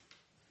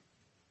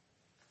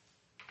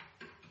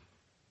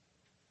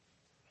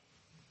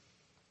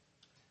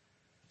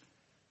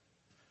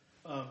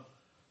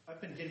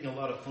been getting a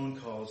lot of phone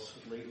calls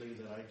lately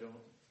that I don't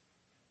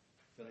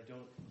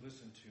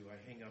listen to. I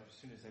hang up as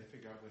soon as I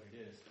figure out what it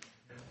is.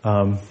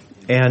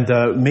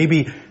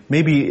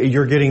 Maybe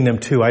you're getting them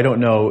too. I don't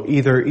know.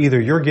 Either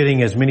you're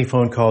getting as many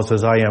phone calls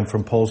as I am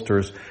from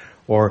pollsters,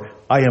 or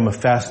I am a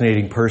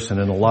fascinating person,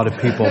 and a lot of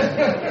people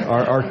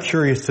are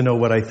curious to know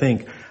what I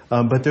think.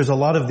 But there's a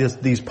lot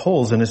of these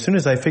polls, and as soon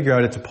as I figure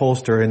out it's a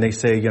pollster, and they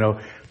say,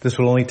 this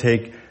will only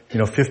take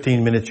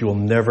 15 minutes, you will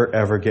never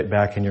ever get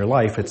back in your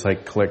life. It's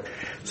like click.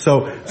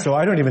 So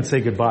I don't even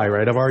say goodbye,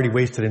 right? I've already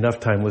wasted enough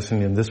time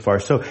listening in this far.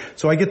 So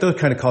I get those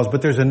kind of calls,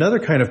 but there's another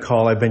kind of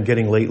call I've been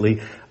getting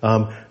lately,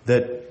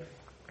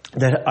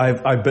 that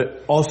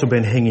I've also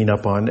been hanging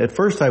up on. At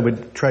first I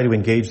would try to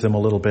engage them a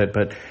little bit,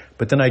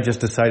 but then I just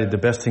decided the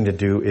best thing to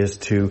do is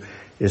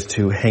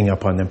to hang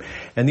up on them.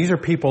 And these are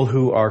people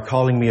who are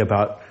calling me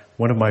about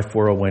one of my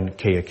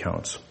 401k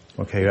accounts.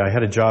 Okay, I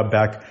had a job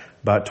back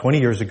about 20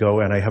 years ago,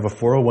 and I have a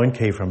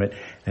 401k from it,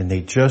 and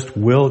they just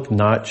will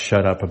not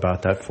shut up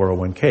about that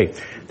 401k.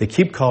 They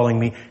keep calling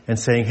me and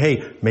saying,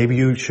 hey, maybe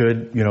you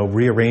should,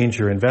 rearrange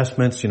your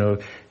investments,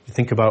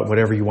 think about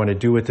whatever you want to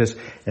do with this,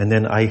 and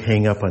then I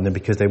hang up on them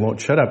because they won't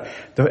shut up.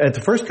 At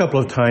the first couple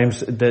of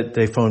times that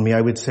they phoned me,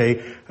 I would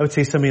say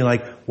something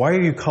like, why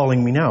are you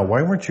calling me now?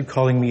 Why weren't you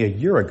calling me a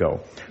year ago?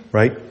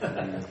 Right?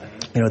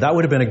 That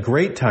would have been a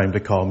great time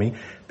to call me,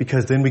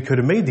 because then we could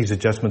have made these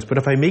adjustments. But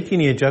if I make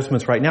any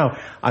adjustments right now,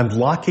 I'm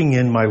locking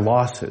in my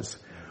losses.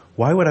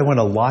 Why would I want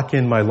to lock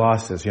in my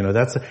losses?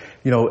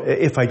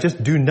 If I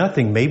just do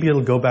nothing, maybe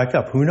it'll go back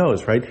up. Who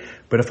knows, right?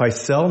 But if I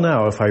sell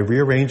now, if I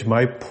rearrange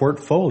my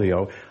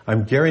portfolio,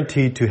 I'm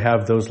guaranteed to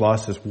have those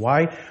losses.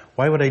 Why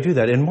would I do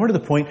that? And more to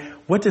the point,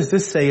 what does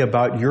this say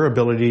about your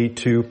ability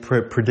to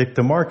predict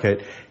the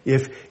market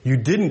if you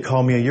didn't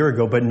call me a year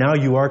ago, but now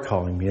you are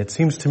calling me? It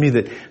seems to me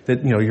that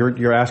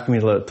you're asking me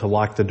to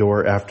lock the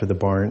door after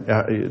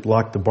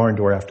lock the barn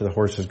door after the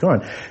horse is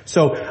gone.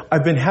 So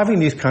I've been having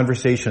these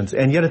conversations,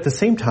 and yet at the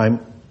same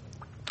time,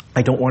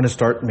 I don't want to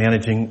start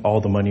managing all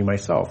the money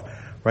myself,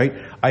 right?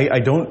 I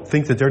don't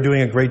think that they're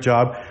doing a great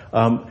job,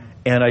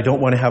 and I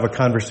don't want to have a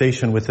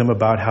conversation with them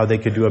about how they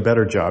could do a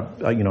better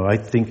job. I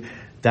think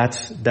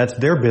that's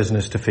their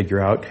business to figure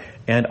out,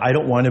 and I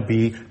don't want to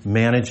be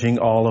managing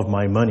all of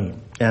my money.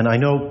 And I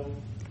know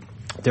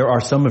there are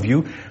some of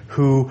you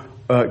who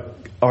are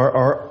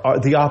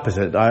the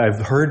opposite. I've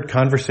heard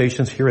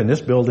conversations here in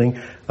this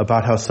building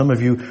about how some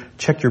of you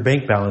check your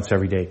bank balance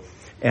every day.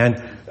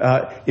 And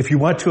if you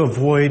want to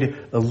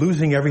avoid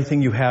losing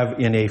everything you have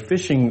in a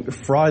phishing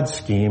fraud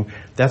scheme,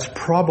 that's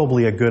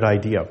probably a good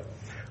idea.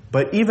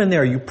 But even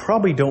there, you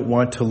probably don't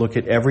want to look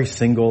at every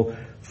single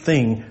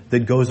thing that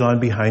goes on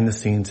behind the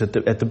scenes at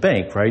the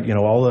bank, right?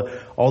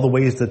 All the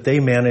ways that they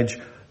manage,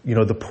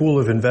 the pool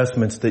of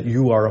investments that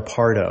you are a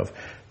part of.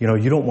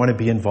 You don't want to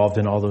be involved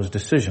in all those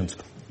decisions.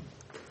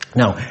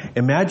 Now,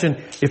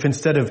 imagine if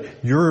instead of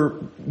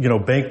your,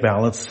 bank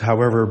balance,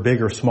 however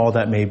big or small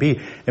that may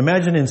be,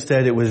 imagine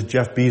instead it was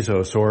Jeff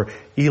Bezos or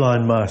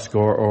Elon Musk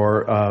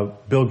or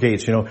Bill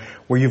Gates,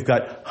 where you've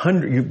got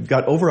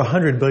over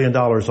 $100 billion,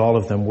 all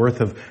of them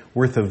worth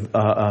of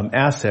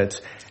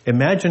assets.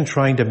 Imagine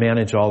trying to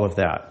manage all of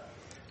that.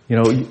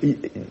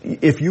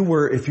 If you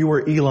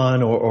were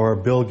Elon or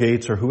Bill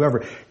Gates or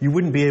whoever, you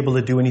wouldn't be able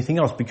to do anything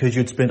else because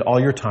you'd spend all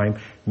your time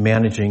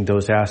managing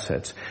those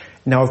assets.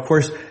 Now, of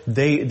course,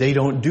 they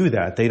don't do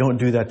that. They don't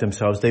do that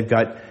themselves. They've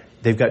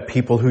got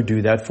people who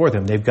do that for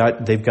them. They've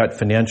got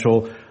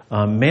financial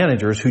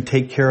managers who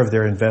take care of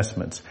their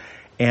investments.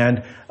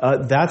 And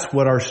that's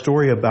what our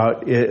story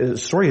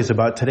is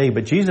about today.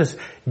 But Jesus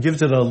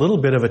gives it a little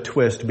bit of a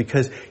twist,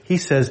 because he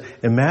says,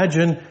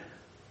 imagine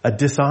a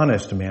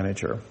dishonest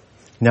manager.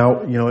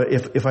 Now,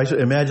 if I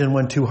imagine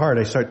one too hard,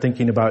 I start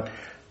thinking about,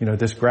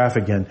 this graph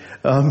again.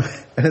 And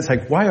it's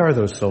like, why are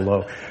those so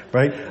low?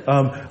 Right?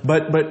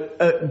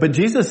 But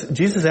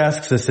Jesus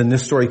asks us in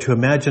this story to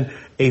imagine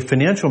a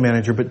financial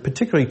manager, but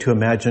particularly to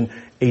imagine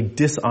a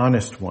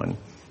dishonest one.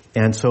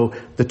 And so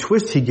the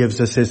twist he gives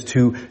us is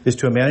to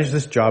manage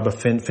this job, a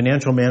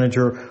financial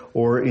manager,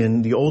 or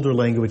in the older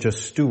language, a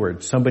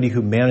steward, somebody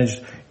who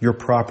managed your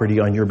property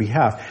on your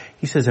behalf.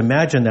 He says,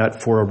 imagine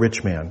that for a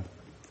rich man.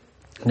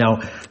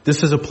 Now,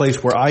 this is a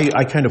place where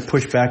I kind of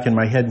push back in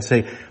my head and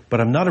say, but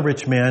I'm not a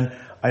rich man.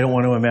 I don't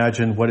want to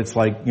imagine what it's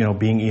like,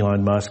 being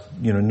Elon Musk.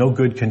 No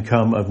good can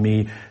come of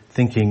me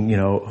thinking,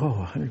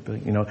 100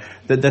 billion,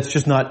 that's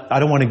just not, I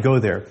don't want to go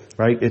there,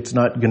 right? It's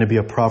not going to be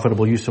a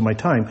profitable use of my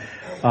time.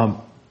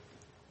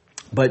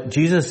 But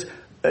Jesus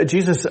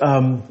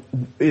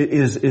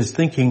is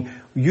thinking,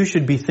 you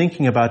should be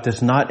thinking about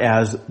this not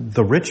as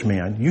the rich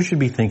man. You should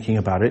be thinking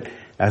about it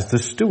as the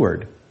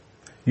steward.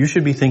 You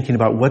should be thinking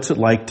about what's it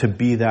like to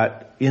be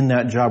in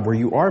that job where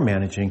you are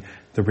managing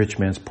the rich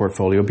man's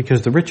portfolio,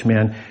 because the rich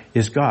man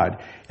is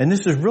God. And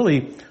this is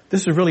really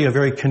a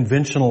very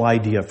conventional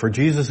idea. For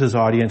Jesus'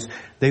 audience,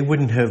 they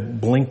wouldn't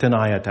have blinked an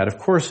eye at that. Of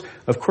course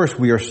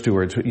we are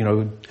stewards.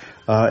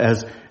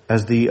 As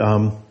the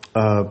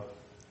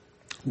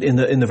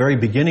in the very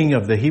beginning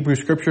of the Hebrew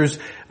Scriptures,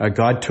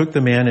 God took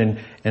the man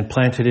and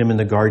planted him in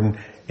the garden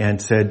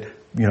and said,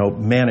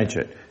 manage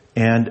it.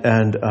 And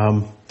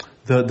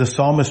the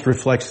psalmist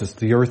reflects this.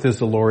 The earth is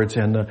the Lord's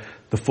and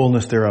the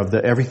fullness thereof.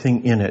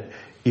 Everything in it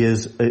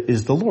is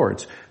the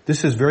Lord's.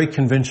 This is very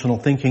conventional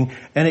thinking,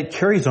 and it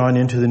carries on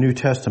into the New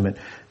Testament.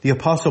 The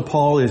Apostle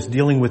Paul is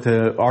dealing with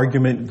an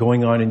argument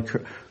going on in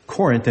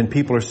Corinth, and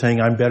people are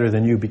saying, I'm better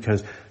than you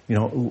because,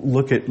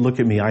 look at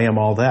me, I am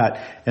all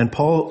that. And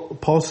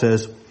Paul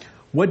says,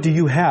 what do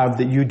you have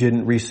that you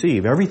didn't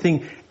receive?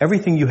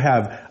 Everything you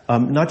have,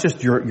 not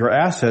just your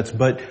assets,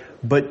 but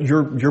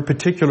your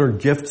particular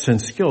gifts and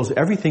skills,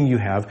 everything you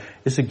have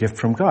is a gift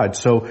from God.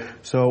 So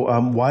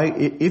why,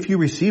 if you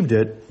received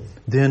it,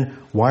 then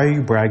why are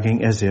you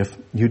bragging as if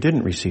you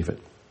didn't receive it?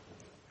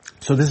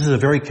 So this is a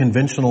very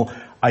conventional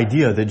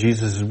idea that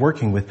Jesus is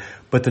working with,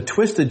 but the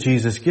twist that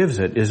Jesus gives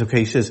it is,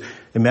 he says,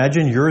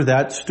 imagine you're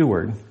that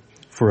steward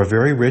for a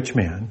very rich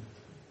man,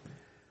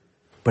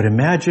 but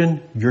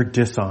imagine you're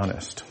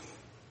dishonest.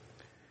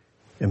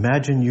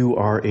 Imagine you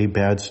are a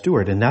bad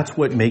steward, and that's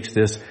what makes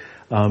this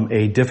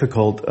a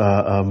difficult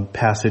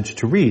passage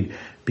to read,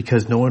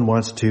 because no one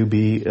wants to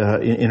be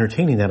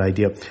entertaining that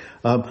idea.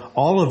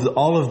 All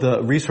of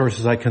the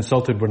resources I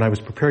consulted when I was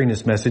preparing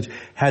this message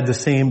had the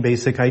same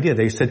basic idea.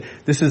 They said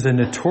this is a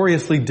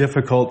notoriously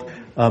difficult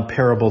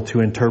parable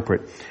to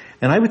interpret,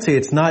 and I would say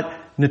it's not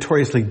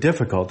notoriously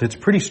difficult. It's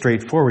pretty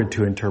straightforward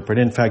to interpret.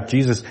 In fact,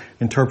 Jesus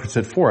interprets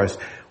it for us.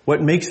 What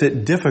makes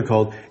it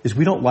difficult is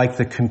we don't like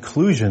the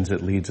conclusions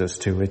it leads us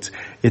to.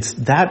 It's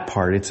that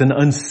part. It's an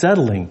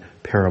unsettling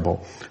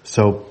parable.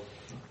 So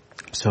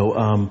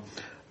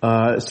we're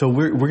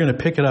going to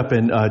pick it up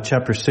in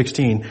chapter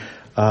 16,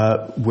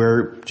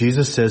 where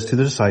Jesus says to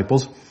the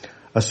disciples,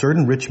 a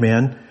certain rich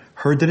man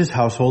heard that his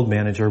household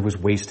manager was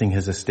wasting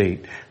his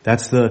estate.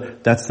 That's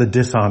the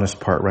dishonest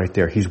part right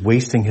there. He's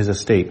wasting his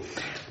estate.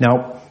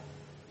 Now,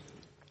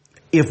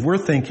 if we're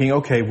thinking,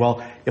 okay,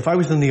 well, if I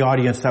was in the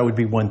audience, that would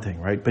be one thing,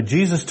 right? But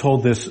Jesus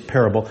told this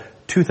parable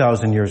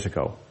 2,000 years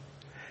ago.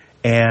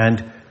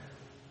 And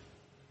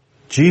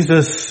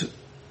Jesus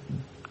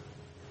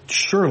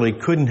surely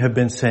couldn't have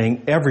been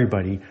saying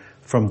everybody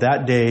from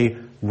that day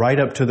right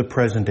up to the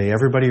present day,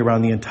 everybody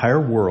around the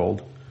entire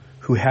world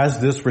who has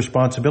this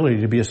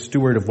responsibility to be a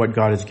steward of what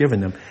God has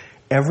given them,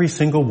 every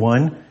single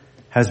one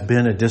has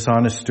been a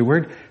dishonest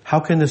steward.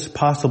 How can this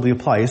possibly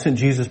apply? Isn't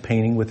Jesus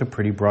painting with a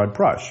pretty broad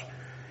brush?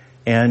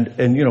 And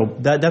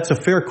that's a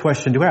fair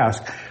question to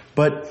ask.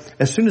 But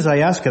as soon as I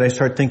ask it, I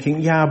start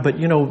thinking, but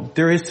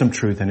there is some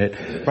truth in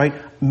it, right?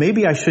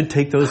 Maybe I should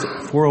take those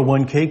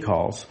 401k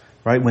calls,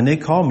 right? When they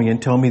call me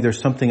and tell me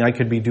there's something I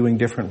could be doing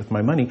different with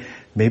my money,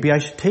 maybe I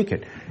should take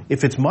it.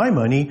 If it's my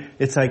money,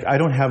 it's like I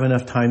don't have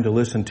enough time to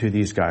listen to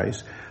these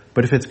guys.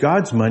 But if it's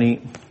God's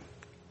money,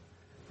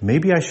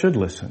 maybe I should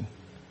listen.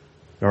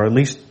 Or at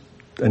least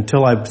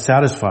until I'm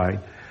satisfied,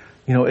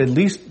 at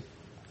least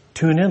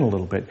tune in a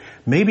little bit.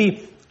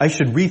 Maybe I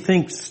should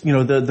rethink,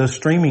 the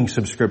streaming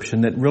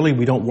subscription that really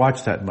we don't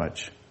watch that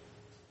much.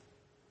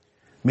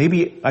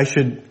 Maybe I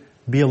should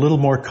be a little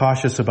more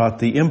cautious about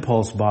the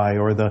impulse buy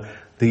or the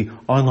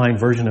online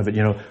version of it.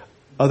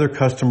 Other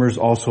customers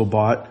also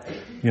bought,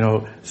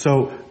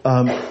 so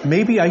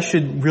maybe I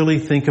should really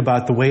think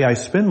about the way I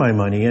spend my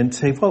money and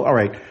say, well, all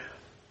right,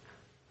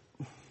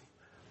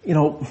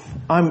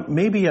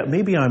 maybe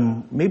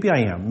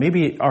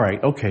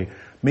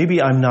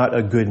I'm not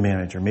a good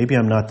manager. Maybe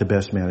I'm not the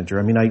best manager.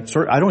 I mean, I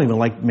don't even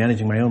like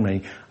managing my own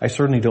money. I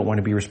certainly don't want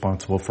to be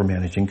responsible for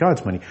managing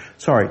God's money.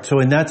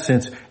 So in that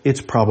sense, it's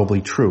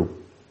probably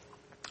true.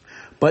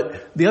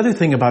 But the other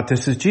thing about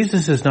this is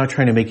Jesus is not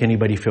trying to make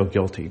anybody feel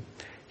guilty.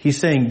 He's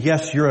saying,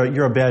 yes,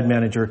 you're a bad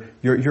manager.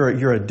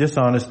 You're a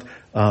dishonest,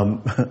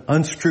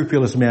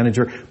 unscrupulous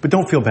manager, but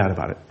don't feel bad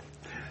about it.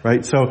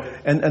 Right? So,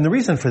 and the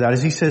reason for that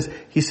is he says,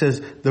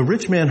 the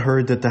rich man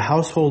heard that the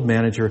household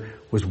manager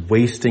was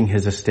wasting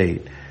his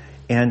estate.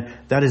 And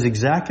that is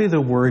exactly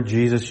the word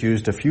Jesus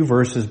used a few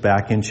verses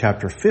back in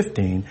chapter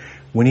 15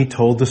 when he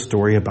told the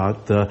story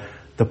about the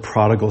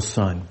prodigal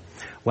son.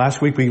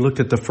 Last week we looked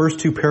at the first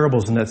two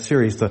parables in that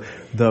series, the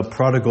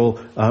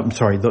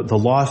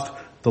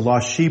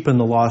lost sheep and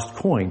the lost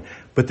coin.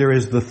 But there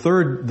is the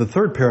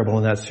third parable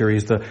in that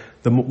series, the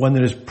one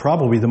that is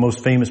probably the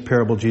most famous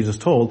parable Jesus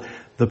told,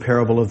 the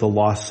parable of the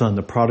lost son,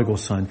 the prodigal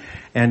son.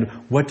 And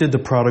what did the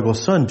prodigal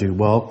son do?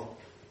 Well,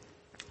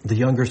 the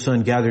younger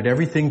son gathered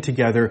everything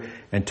together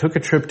and took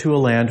a trip to a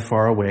land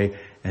far away,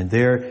 and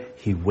there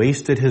he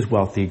wasted his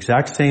wealth. The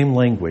exact same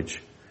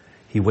language.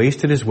 He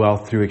wasted his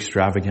wealth through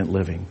extravagant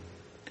living.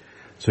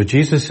 So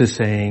Jesus is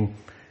saying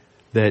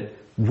that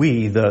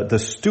we, the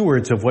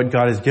stewards of what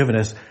God has given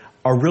us,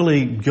 are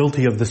really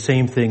guilty of the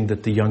same thing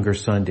that the younger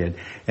son did.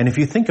 And if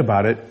you think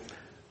about it,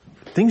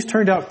 things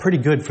turned out pretty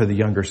good for the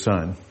younger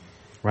son,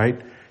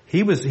 right?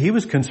 He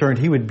was concerned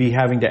he would be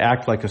having to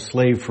act like a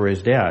slave for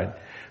his dad.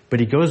 But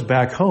he goes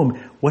back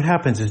home. What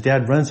happens? His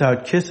dad runs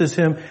out, kisses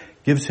him,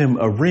 gives him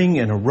a ring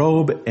and a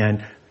robe,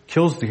 and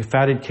kills the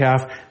fatted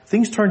calf.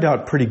 Things turned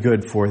out pretty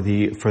good for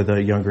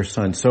the younger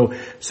son. So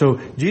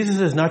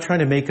Jesus is not trying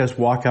to make us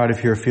walk out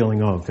of here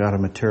feeling, oh God,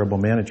 I'm a terrible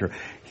manager.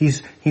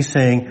 He's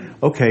saying,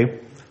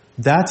 okay,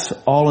 That's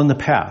all in the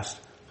past.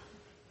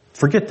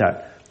 Forget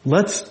that.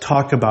 Let's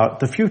talk about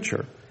the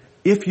future.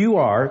 If you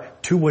are,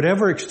 to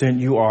whatever extent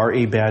you are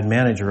a bad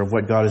manager of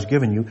what God has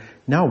given you,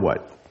 now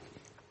what?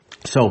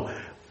 So,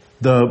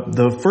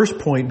 the first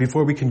point,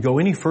 before we can go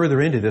any further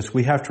into this,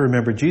 we have to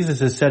remember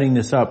Jesus is setting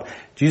this up.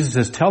 Jesus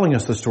is telling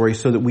us the story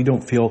so that we're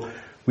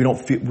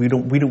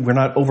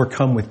not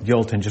overcome with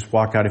guilt and just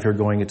walk out of here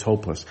going, it's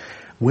hopeless.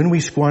 When we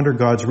squander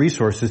God's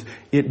resources,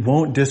 it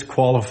won't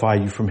disqualify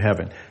you from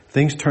heaven.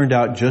 Things turned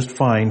out just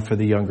fine for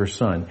the younger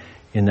son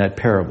in that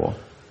parable.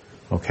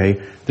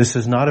 Okay? This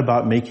is not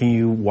about making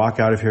you walk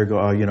out of here and go,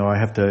 oh, I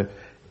have to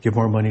give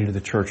more money to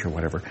the church or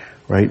whatever.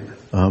 Right?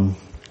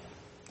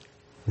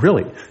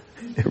 Really.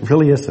 It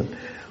really isn't.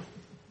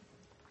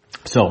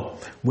 So,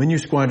 when you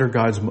squander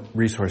God's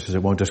resources,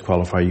 it won't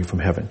disqualify you from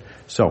heaven.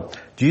 So,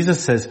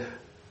 Jesus says,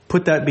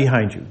 put that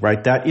behind you,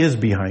 right? That is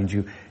behind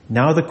you.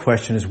 Now the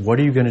question is, what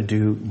are you going to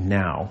do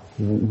now?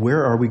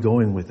 Where are we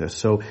going with this?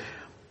 So,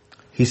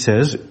 he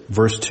says,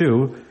 verse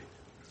 2,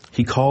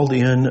 he called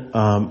in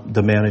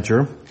the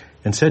manager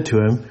and said to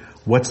him,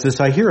 what's this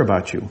I hear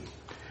about you?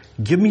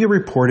 Give me a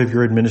report of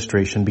your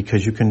administration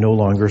because you can no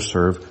longer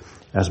serve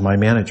as my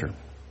manager.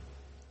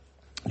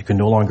 You can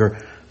no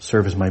longer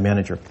serve as my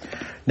manager.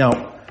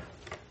 Now,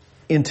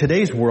 in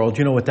today's world,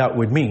 you know what that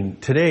would mean.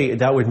 Today,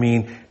 that would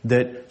mean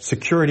that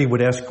security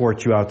would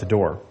escort you out the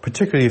door,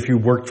 particularly if you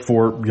worked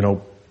for,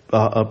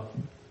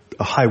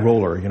 a high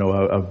roller,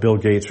 a Bill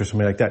Gates or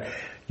something like that.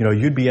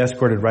 You'd be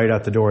escorted right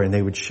out the door and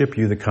they would ship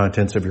you the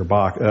contents of your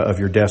box, of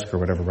your desk or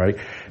whatever, right?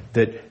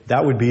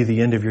 That would be the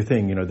end of your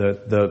thing.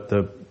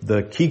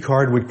 The key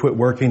card would quit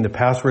working, the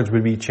passwords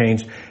would be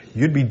changed,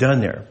 you'd be done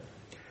there.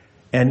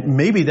 And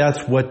maybe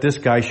that's what this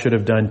guy should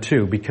have done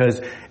too, because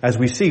as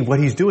we see, what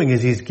he's doing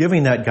is he's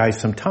giving that guy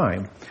some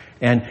time.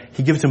 And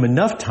he gives him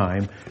enough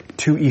time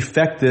to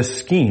effect this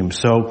scheme.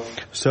 So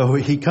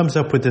he comes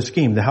up with this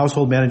scheme. The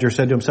household manager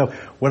said to himself,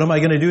 what am I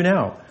going to do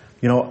now?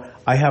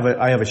 I have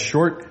a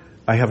short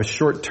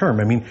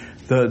term. I mean,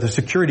 the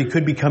security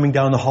could be coming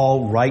down the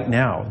hall right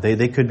now.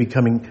 They could be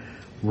coming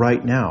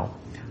right now.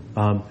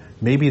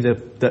 Maybe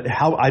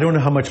I don't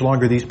know how much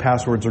longer these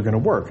passwords are going to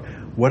work.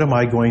 What am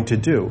I going to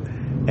do?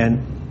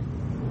 And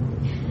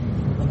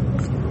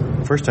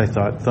first I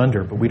thought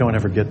thunder, but we don't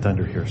ever get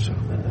thunder here, so.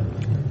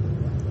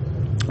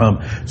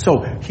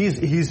 So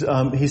he's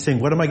saying,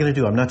 what am I going to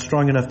do? I'm not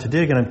strong enough to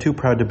dig and I'm too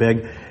proud to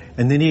beg.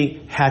 And then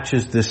he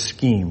hatches this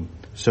scheme.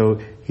 So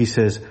he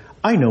says,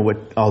 I know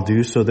what I'll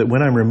do so that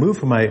when I'm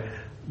removed from my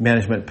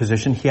management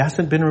position, he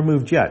hasn't been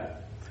removed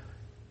yet.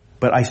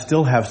 But I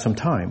still have some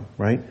time,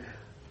 right?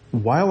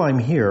 While I'm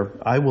here,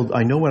 I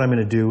know what I'm going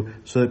to do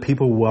so that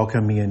people will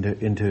welcome me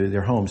into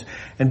their homes.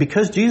 And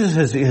because Jesus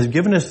has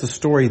given us the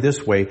story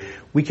this way,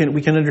 we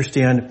can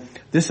understand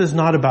this is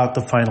not about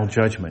the final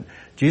judgment.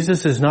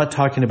 Jesus is not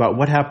talking about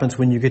what happens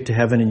when you get to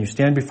heaven and you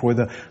stand before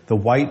the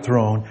white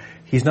throne.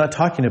 He's not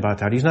talking about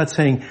that. He's not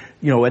saying,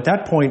 at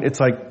that point it's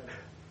like,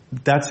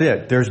 that's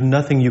it. There's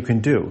nothing you can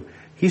do.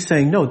 He's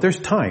saying, no, there's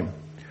time.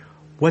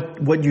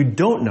 What you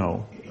don't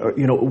know,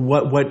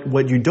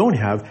 what you don't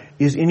have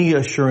is any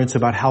assurance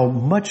about how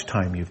much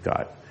time you've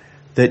got.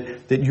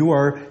 That you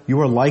are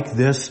like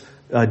this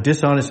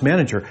dishonest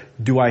manager.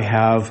 Do I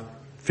have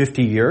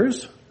 50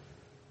 years?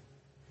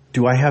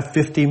 Do I have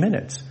 50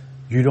 minutes?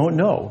 You don't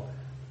know.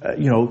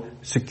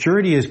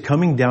 Security is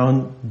coming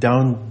down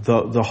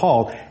the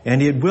hall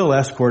and it will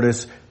escort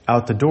us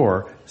out the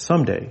door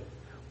someday.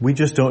 We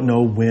just don't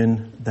know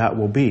when that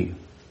will be.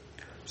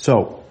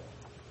 So,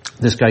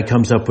 this guy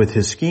comes up with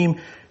his scheme,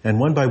 and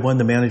one by one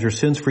the manager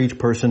sends for each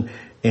person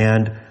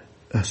and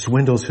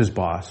swindles his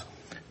boss.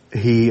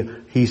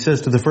 He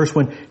says to the first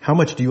one, how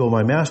much do you owe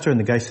my master? And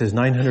the guy says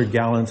 900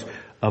 gallons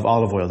of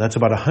olive oil. That's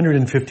about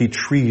 150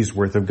 trees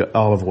worth of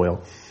olive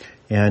oil.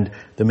 And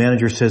the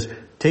manager says,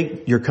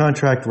 take your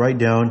contract, write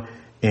down,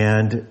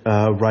 and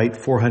write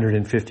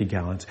 450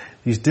 gallons.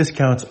 These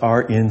discounts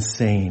are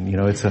insane.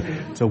 It's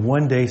a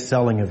one-day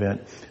selling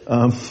event.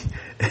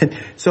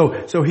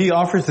 So he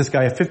offers this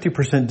guy a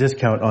 50%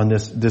 discount on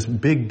this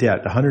big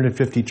debt,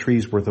 150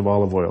 trees worth of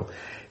olive oil.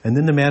 And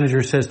then the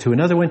manager says to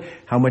another one,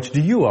 how much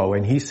do you owe?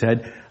 And he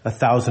said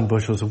 1,000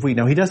 bushels of wheat.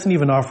 Now he doesn't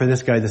even offer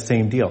this guy the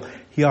same deal.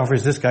 He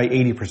offers this guy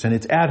 80%.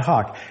 It's ad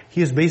hoc.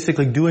 He is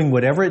basically doing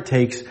whatever it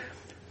takes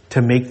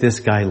to make this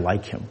guy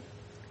like him.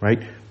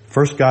 Right?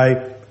 First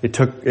guy, it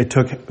took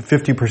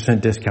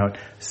 50% discount.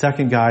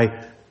 Second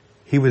guy,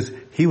 he was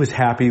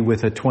happy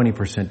with a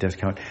 20%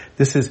 discount.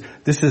 This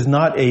is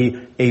not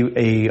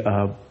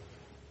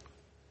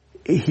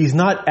he's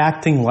not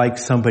acting like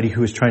somebody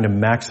who is trying to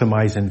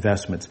maximize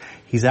investments.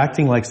 He's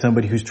acting like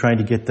somebody who's trying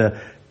to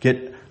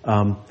get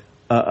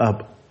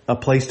a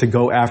place to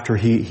go after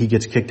he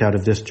gets kicked out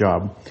of this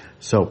job.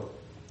 So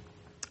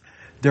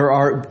there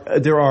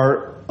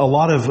are a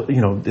lot of,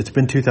 it's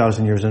been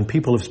 2,000 years and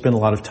people have spent a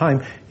lot of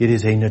time. It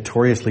is a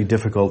notoriously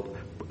difficult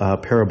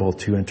parable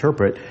to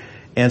interpret.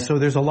 And so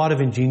there's a lot of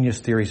ingenious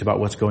theories about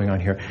what's going on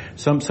here.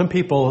 Some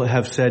people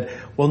have said,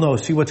 well, no,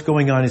 see what's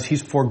going on is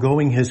he's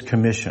foregoing his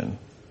commission.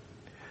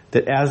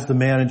 that as the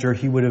manager,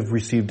 he would have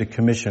received a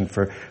commission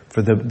for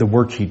the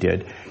work he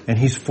did. And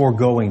he's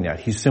foregoing that.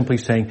 He's simply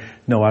saying,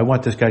 no, I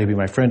want this guy to be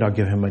my friend. I'll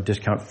give him a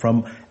discount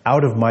from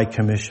out of my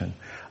commission.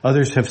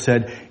 Others have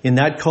said in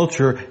that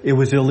culture, it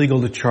was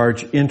illegal to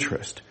charge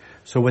interest.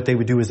 So what they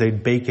would do is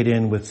they'd bake it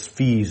in with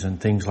fees and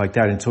things like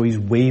that. And so he's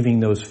waiving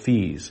those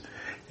fees.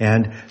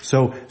 And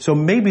so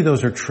maybe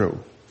those are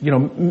true.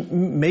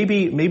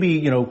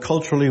 Maybe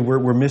culturally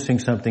we're missing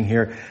something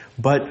here,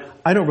 but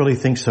I don't really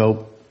think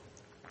so.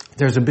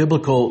 There's a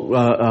biblical,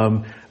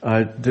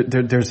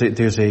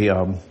 there's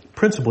a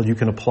principle you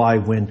can apply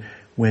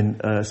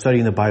when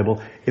studying the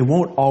Bible. It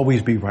won't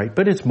always be right,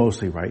 but it's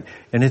mostly right.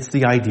 And it's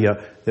the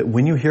idea that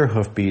when you hear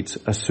hoofbeats,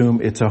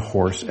 assume it's a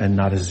horse and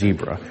not a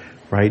zebra.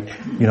 Right?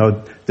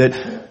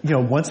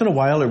 Once in a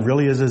while it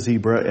really is a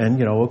zebra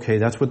and, okay,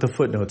 that's what the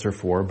footnotes are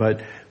for.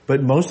 But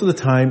most of the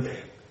time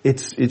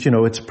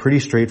it's pretty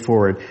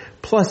straightforward.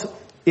 Plus,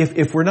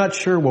 if we're not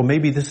sure, well,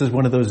 maybe this is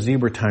one of those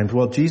zebra times.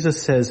 Well,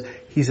 Jesus says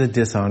he's a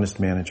dishonest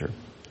manager.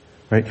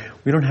 Right?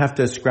 We don't have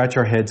to scratch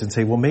our heads and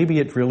say, well, maybe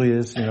it really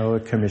is,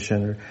 a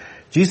commission.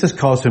 Jesus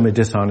calls him a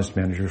dishonest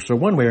manager. So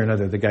one way or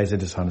another, the guy's a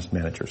dishonest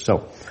manager.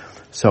 So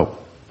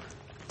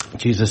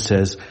Jesus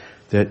says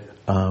that,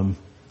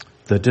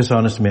 the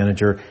dishonest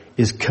manager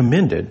is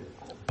commended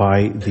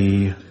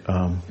by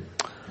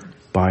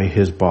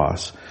his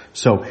boss.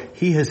 So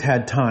he has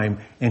had time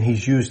and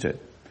he's used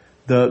it.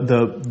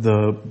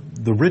 The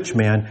rich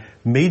man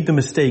made the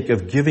mistake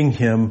of giving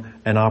him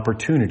an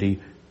opportunity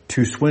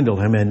to swindle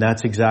him, and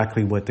that's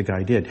exactly what the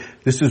guy did.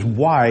 This is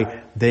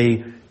why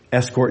they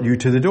escort you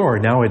to the door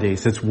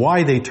nowadays. It's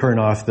why they turn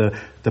off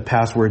the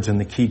passwords and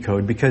the key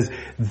code, because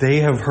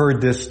they have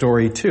heard this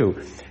story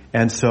too.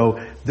 And so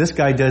this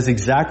guy does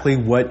exactly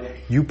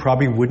what you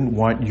probably wouldn't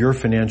want your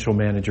financial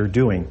manager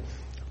doing.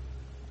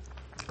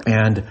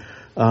 And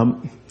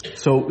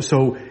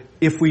so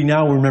if we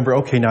now remember,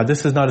 okay, now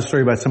this is not a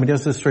story about somebody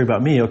else, this is a story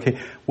about me.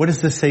 Okay, what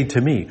does this say to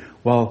me?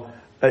 Well,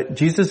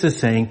 Jesus is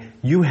saying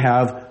you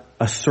have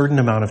a certain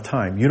amount of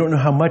time. You don't know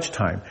how much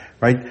time,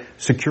 right?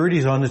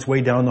 Security's on its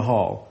way down the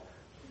hall.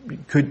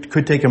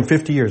 Could take them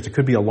 50 years. It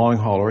could be a long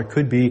haul, or it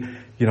could be,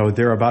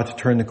 they're about to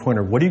turn the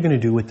corner. What are you going to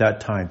do with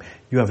that time?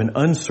 You have an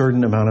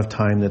uncertain amount of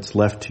time that's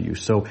left to you.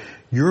 So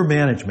your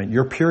management,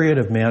 your period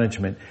of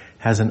management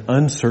has an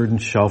uncertain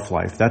shelf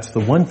life. That's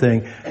the one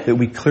thing that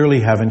we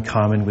clearly have in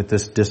common with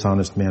this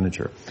dishonest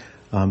manager.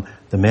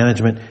 The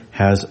management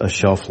has a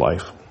shelf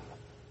life.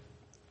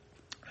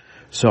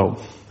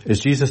 So, is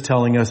Jesus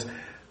telling us,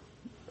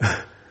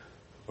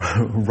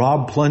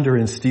 rob, plunder,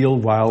 and steal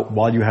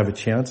while you have a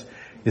chance?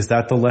 Is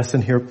that the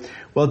lesson here?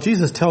 Well,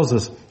 Jesus tells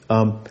us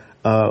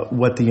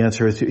what the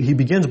answer is. He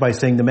begins by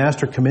saying the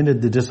master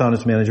commended the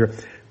dishonest manager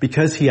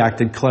because he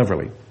acted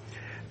cleverly.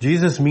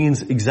 Jesus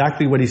means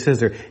exactly what he says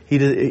there.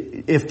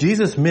 If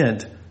Jesus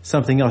meant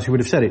something else, he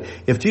would have said it.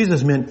 If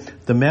Jesus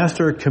meant the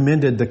master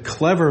commended the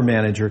clever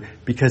manager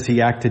because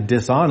he acted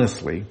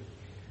dishonestly,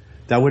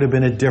 that would have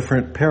been a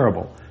different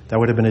parable. That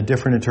would have been a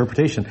different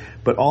interpretation.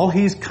 But all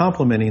he's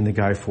complimenting the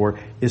guy for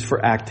is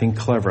for acting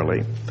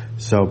cleverly.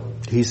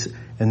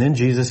 And then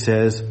Jesus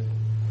says,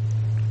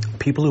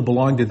 people who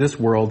belong to this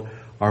world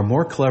are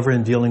more clever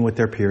in dealing with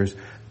their peers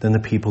than the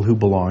people who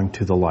belong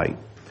to the light.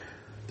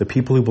 The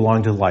people who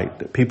belong to the light,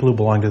 the people who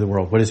belong to the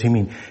world. What does he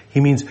mean?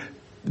 He means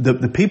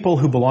the people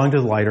who belong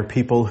to the light are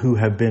people who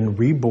have been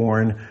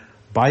reborn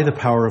by the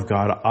power of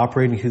God,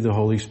 operating through the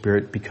Holy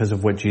Spirit because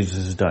of what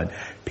Jesus has done.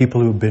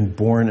 People who have been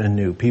born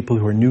anew, people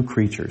who are new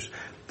creatures.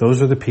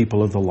 Those are the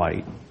people of the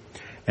light.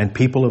 And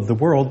people of the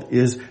world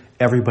is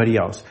everybody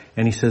else.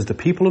 And he says the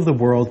people of the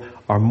world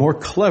are more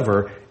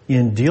clever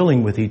in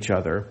dealing with each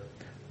other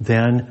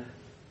than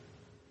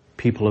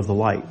people of the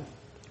light.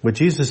 What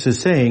Jesus is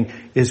saying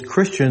is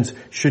Christians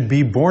should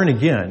be born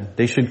again.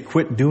 They should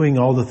quit doing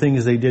all the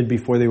things they did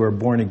before they were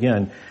born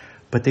again,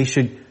 but they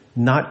should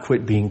not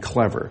quit being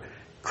clever.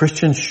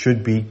 Christians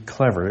should be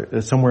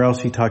clever. Somewhere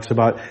else he talks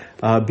about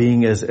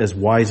being as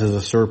wise as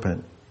a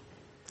serpent.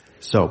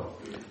 So,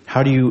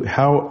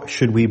 how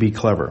should we be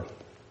clever?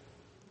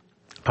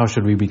 How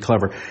should we be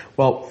clever?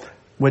 Well,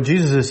 what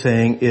Jesus is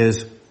saying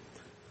is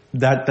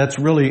that's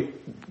really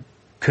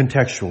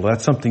contextual.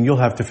 That's something you'll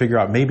have to figure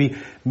out. Maybe,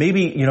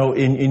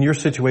 in your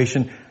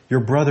situation, your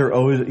brother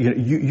owes,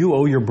 you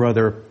owe your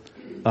brother,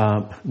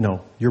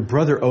 your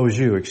brother owes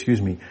you,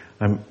 excuse me.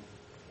 I'm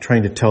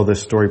trying to tell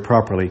this story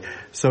properly.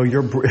 So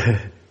your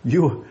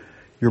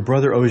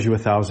brother owes you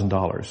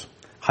 $1,000,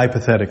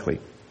 hypothetically.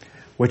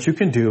 What you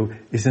can do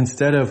is,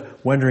 instead of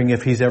wondering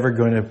if he's ever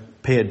going to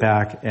pay it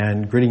back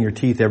and gritting your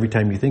teeth every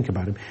time you think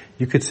about him,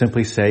 you could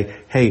simply say,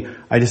 hey,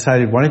 I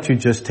decided, why don't you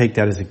just take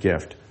that as a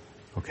gift?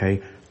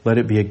 Okay? Let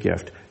it be a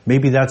gift.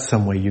 Maybe that's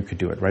some way you could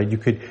do it, right? You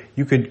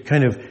could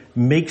kind of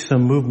make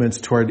some movements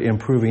toward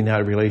improving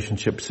that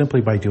relationship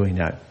simply by doing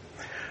that.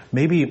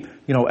 Maybe,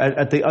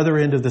 at the other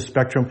end of the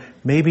spectrum,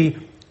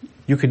 maybe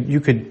you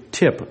could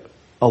tip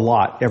a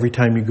lot every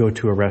time you go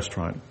to a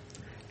restaurant.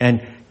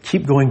 And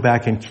keep going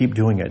back and keep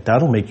doing it.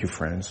 That'll make you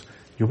friends.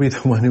 You'll be the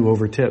one who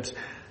over tips.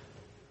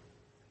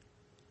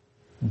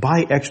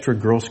 buy extra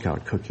Girl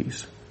Scout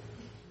cookies.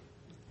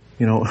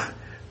 You know,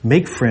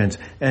 make friends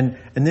and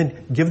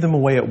then give them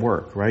away at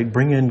work, right?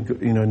 Bring in,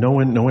 you know, no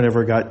one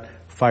ever got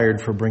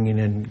fired for bringing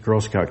in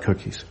Girl Scout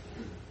cookies.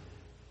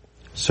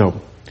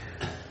 So,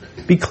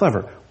 be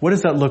clever. What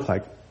does that look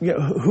like? Yeah,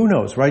 who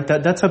knows, right?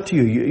 That's up to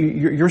you.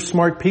 You're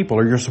smart people,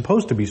 or you're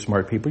supposed to be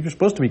smart people. You're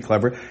supposed to be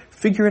clever.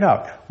 Figure it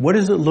out. What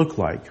does it look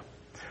like?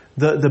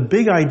 The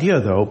big idea,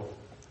 though,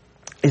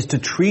 is to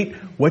treat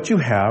what you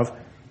have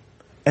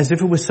as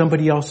if it was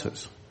somebody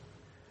else's.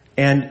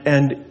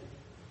 And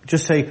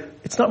just say,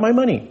 it's not my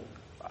money.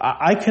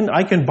 I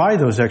can buy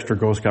those extra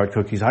Girl Scout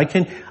cookies. I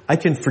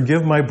can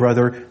forgive my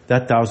brother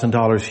that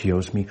 $1,000 he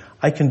owes me.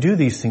 I can do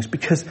these things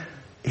because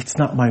it's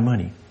not my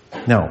money.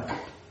 Now,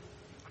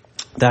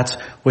 that's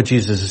what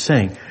Jesus is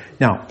saying.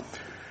 Now,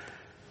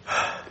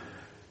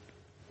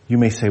 you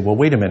may say, well,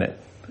 wait a minute,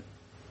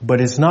 but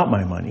it's not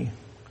my money.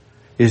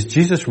 Is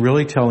Jesus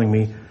really telling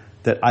me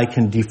that I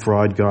can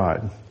defraud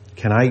God?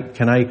 Can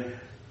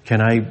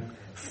I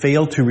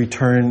fail to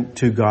return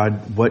to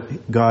God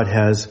what God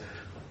has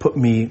put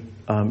me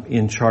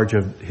in charge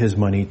of His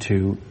money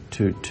to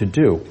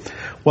do?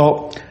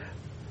 Well,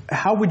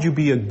 how would you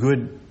be a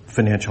good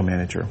financial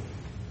manager?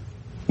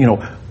 You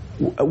know,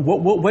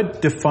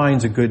 what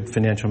defines a good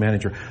financial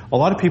manager? A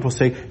lot of people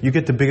say you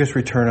get the biggest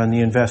return on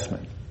the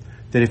investment.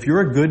 That if you're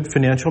a good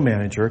financial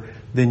manager,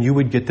 then you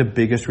would get the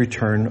biggest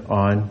return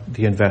on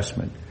the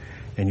investment.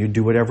 And you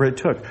do whatever it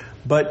took.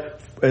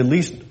 But at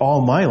least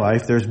all my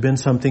life, there's been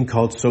something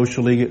called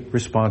socially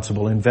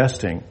responsible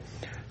investing.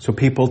 So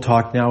people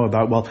talk now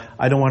about, well,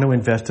 I don't want to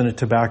invest in a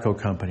tobacco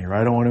company, or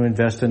I don't want to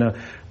invest in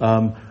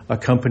a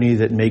company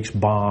that makes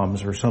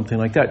bombs or something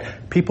like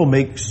that. People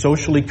make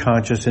socially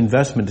conscious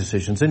investment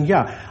decisions. And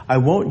yeah, I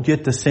won't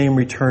get the same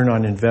return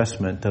on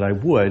investment that I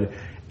would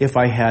if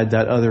I had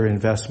that other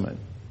investment,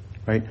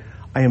 right?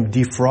 I am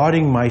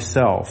defrauding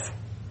myself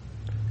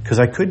because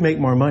I could make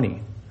more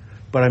money,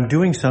 but I'm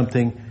doing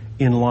something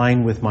in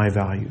line with my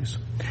values.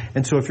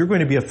 And so if you're going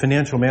to be a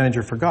financial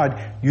manager for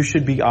God, you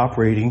should be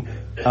operating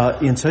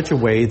in such a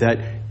way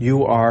that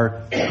you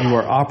are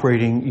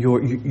operating,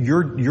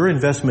 your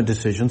investment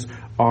decisions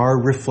are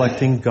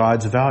reflecting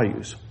God's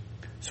values.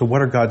 So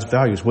what are God's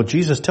values? Well,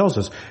 Jesus tells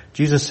us.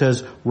 Jesus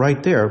says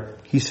right there,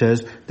 He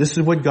says, this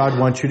is what God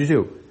wants you to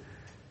do.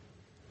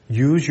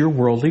 Use your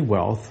worldly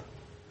wealth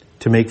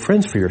to make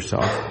friends for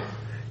yourself.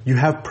 You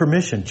have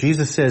permission.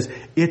 Jesus says,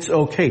 it's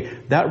okay.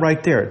 That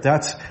right there,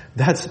 that's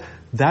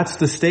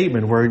the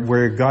statement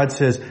where God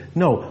says,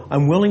 no,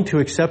 I'm willing to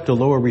accept a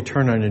lower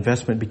return on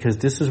investment because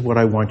this is what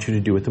I want you to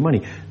do with the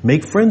money.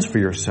 Make friends for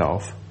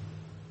yourself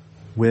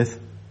with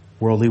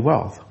worldly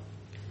wealth.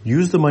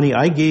 Use the money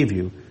I gave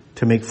you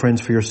to make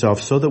friends for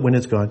yourself so that when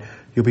it's gone,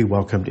 you'll be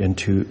welcomed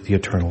into the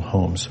eternal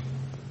homes.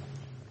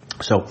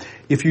 So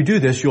if you do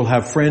this, you'll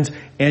have friends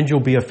and you'll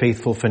be a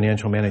faithful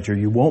financial manager.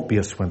 You won't be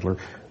a swindler.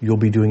 You'll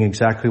be doing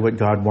exactly what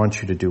God wants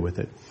you to do with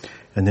it.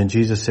 And then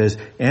Jesus says,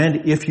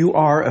 and if you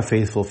are a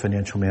faithful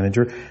financial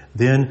manager,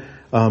 then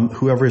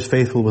whoever is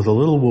faithful with a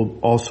little will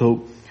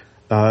also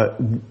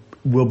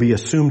will be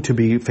assumed to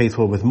be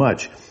faithful with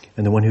much.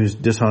 And the one who's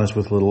dishonest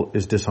with little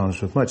is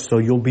dishonest with much. So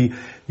you'll be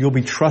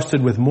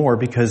trusted with more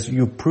because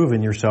you've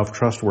proven yourself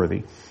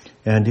trustworthy.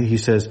 And he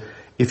says,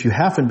 if you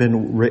haven't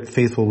been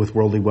faithful with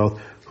worldly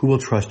wealth, who will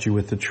trust you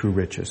with the true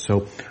riches?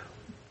 So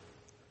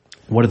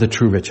what are the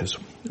true riches?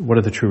 What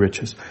are the true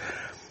riches?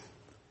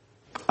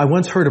 I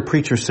once heard a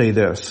preacher say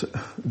this: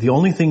 the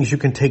only things you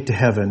can take to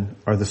heaven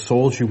are the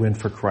souls you win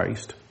for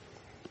Christ.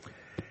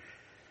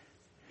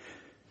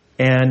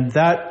 And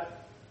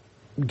that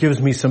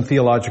gives me some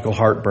theological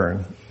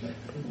heartburn.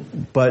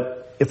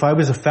 But if I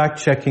was a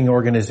fact-checking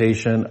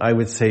organization, I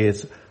would say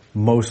it's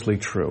mostly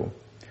true.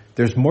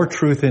 There's more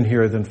truth in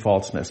here than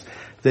falseness.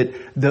 That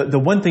the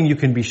one thing you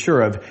can be sure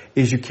of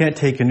is you can't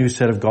take a new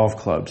set of golf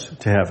clubs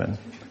to heaven,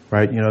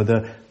 right? You know,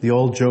 the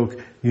old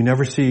joke, you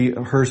never see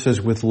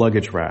hearses with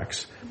luggage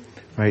racks,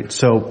 right?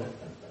 So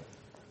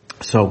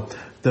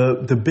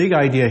the big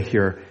idea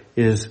here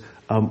is,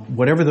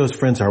 whatever those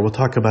friends are, we'll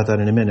talk about that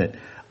in a minute,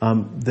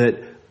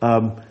 that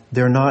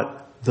they're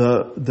not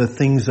the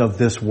things of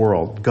this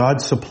world.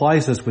 God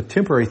supplies us with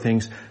temporary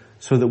things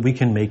so that we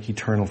can make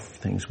eternal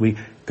things.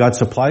 God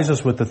supplies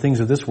us with the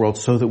things of this world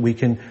so that we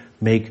can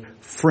make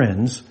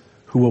friends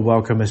who will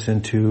welcome us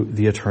into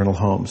the eternal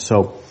home.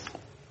 So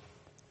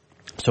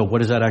what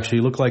does that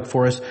actually look like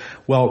for us?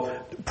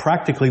 Well,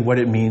 practically what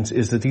it means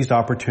is that these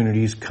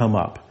opportunities come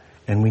up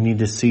and we need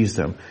to seize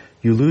them.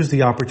 You lose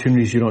the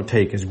opportunities you don't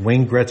take. As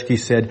Wayne Gretzky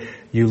said,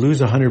 you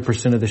lose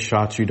 100% of the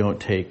shots you don't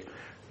take.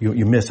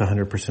 You miss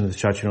 100% of the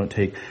shots you don't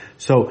take.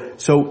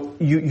 So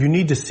you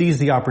need to seize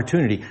the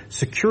opportunity.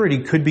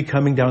 Security could be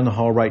coming down the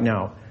hall right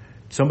now.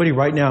 Somebody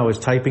right now is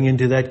typing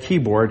into that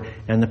keyboard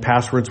and the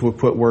passwords will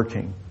quit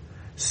working.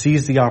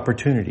 Seize the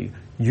opportunity.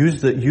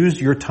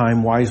 Use your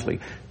time wisely.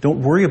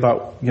 Don't worry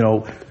about,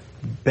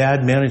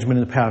 bad management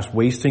in the past,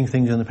 wasting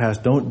things in the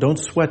past. Don't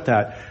sweat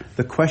that.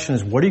 The question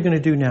is, what are you going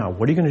to do now?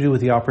 What are you going to do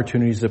with the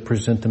opportunities that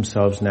present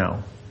themselves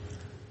now?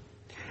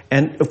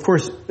 And of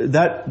course,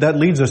 that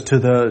leads us to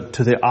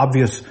the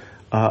obvious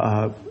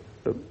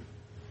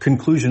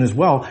conclusion as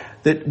well,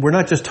 that we're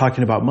not just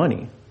talking about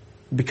money,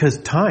 because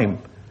time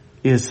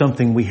is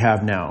something we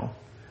have now.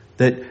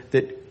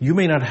 That you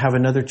may not have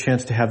another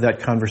chance to have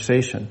that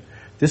conversation.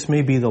 This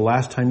may be the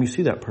last time you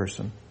see that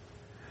person.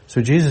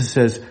 So Jesus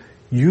says,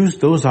 use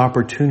those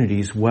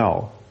opportunities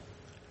well.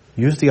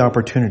 Use the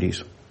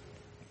opportunities.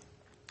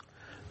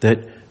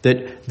 That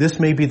this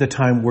may be the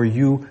time where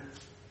you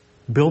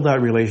build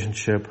that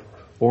relationship,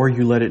 or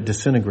you let it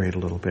disintegrate a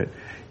little bit.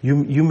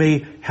 You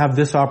may have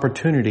this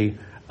opportunity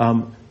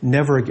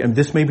never again.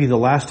 This may be the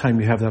last time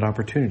you have that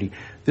opportunity.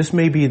 This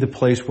may be the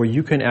place where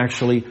you can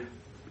actually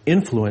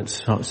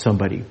influence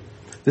somebody.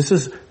 This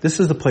is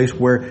the place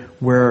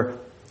where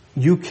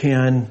you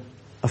can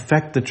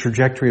affect the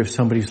trajectory of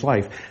somebody's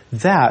life.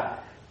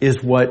 That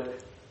is what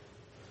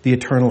the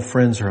eternal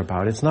friends are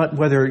about. It's not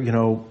whether,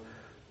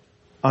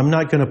 I'm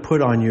not going to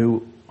put on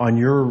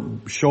your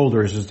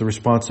shoulders is the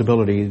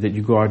responsibility that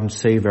you go out and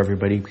save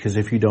everybody, because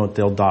if you don't,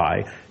 they'll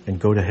die and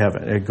go to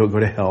heaven, go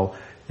to hell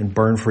and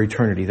burn for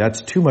eternity.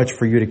 That's too much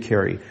for you to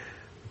carry.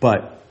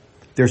 But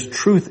there's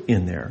truth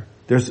in there.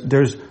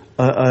 There's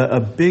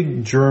a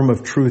big germ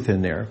of truth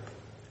in there,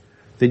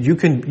 that you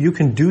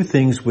can do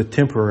things with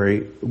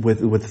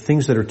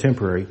things that are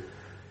temporary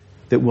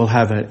that will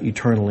have an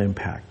eternal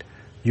impact.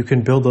 You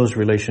can build those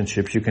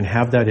relationships. You can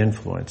have that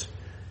influence.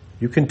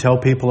 You can tell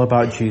people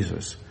about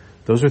Jesus.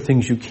 Those are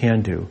things you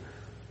can do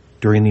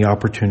during the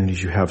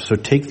opportunities you have. So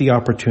take the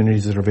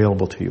opportunities that are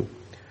available to you.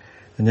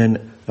 And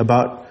then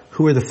about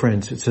who are the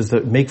friends? It says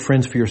that make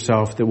friends for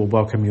yourself that will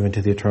welcome you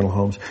into the eternal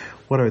homes.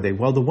 What are they?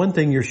 Well, the one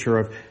thing you're sure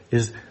of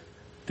is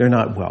they're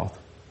not wealth.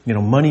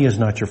 Money is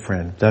not your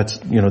friend. That's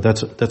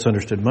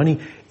understood. Money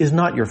is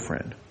not your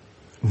friend.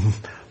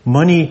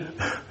 Money,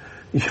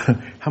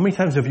 how many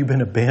times have you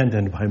been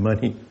abandoned by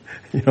money?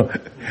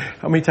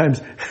 How many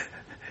times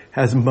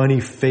has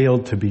money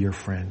failed to be your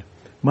friend?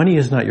 Money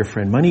is not your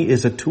friend. Money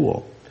is a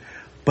tool.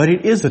 But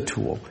it is a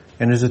tool,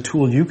 and is a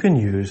tool you can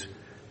use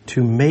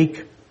to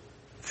make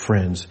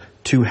friends,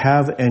 to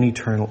have an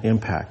eternal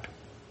impact.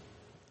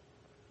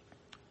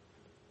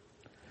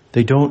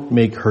 They don't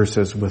make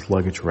hearses with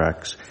luggage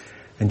racks.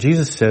 And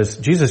Jesus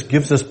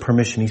gives us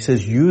permission. He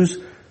says, use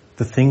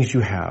the things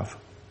you have.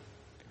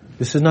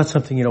 This is not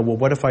something, well,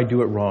 what if I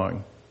do it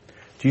wrong?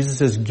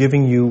 Jesus is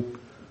giving you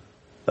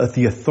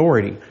the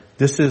authority.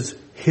 This is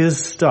His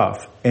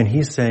stuff. And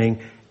He's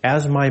saying,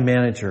 as my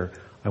manager,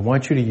 I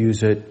want you to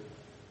use it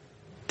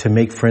to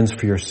make friends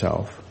for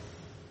yourself.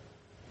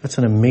 That's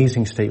an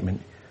amazing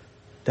statement.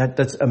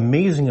 That's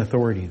amazing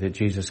authority that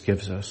Jesus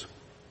gives us.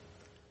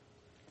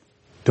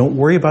 Don't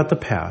worry about the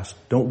past.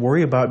 Don't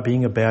worry about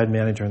being a bad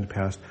manager in the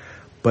past.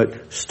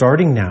 But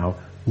starting now,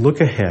 look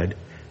ahead.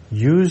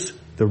 Use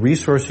the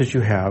resources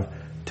you have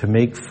to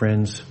make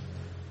friends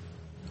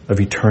of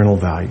eternal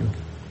value.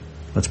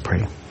 Let's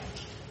pray.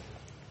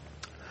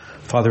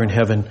 Father in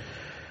heaven,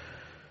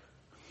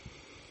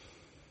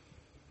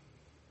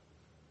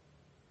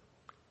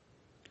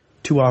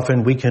 too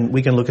often we can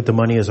look at the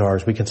money as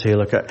ours. We can say,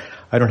 look,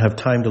 I don't have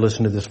time to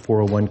listen to this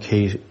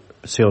 401k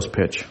sales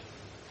pitch.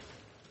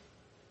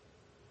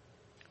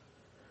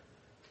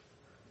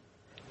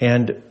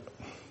 And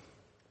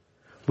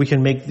we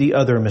can make the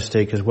other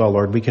mistake as well,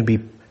 Lord. We can be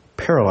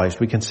paralyzed.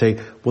 We can say,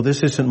 well,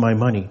 this isn't my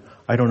money.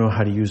 I don't know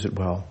how to use it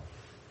well.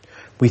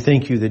 We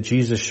thank you that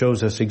Jesus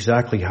shows us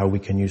exactly how we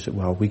can use it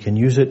well. We can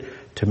use it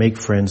to make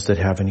friends that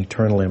have an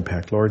eternal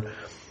impact. Lord,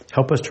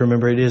 help us to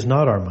remember it is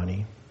not our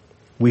money.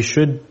 We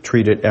should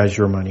treat it as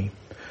your money,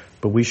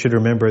 but we should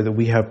remember that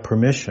we have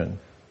permission.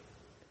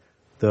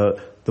 The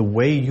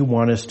way you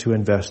want us to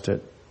invest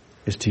it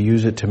is to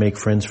use it to make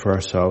friends for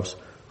ourselves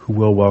who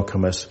will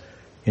welcome us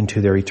into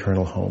their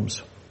eternal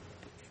homes.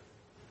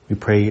 We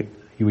pray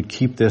you would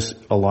keep this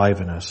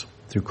alive in us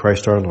through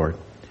Christ our Lord.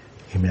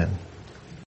 Amen.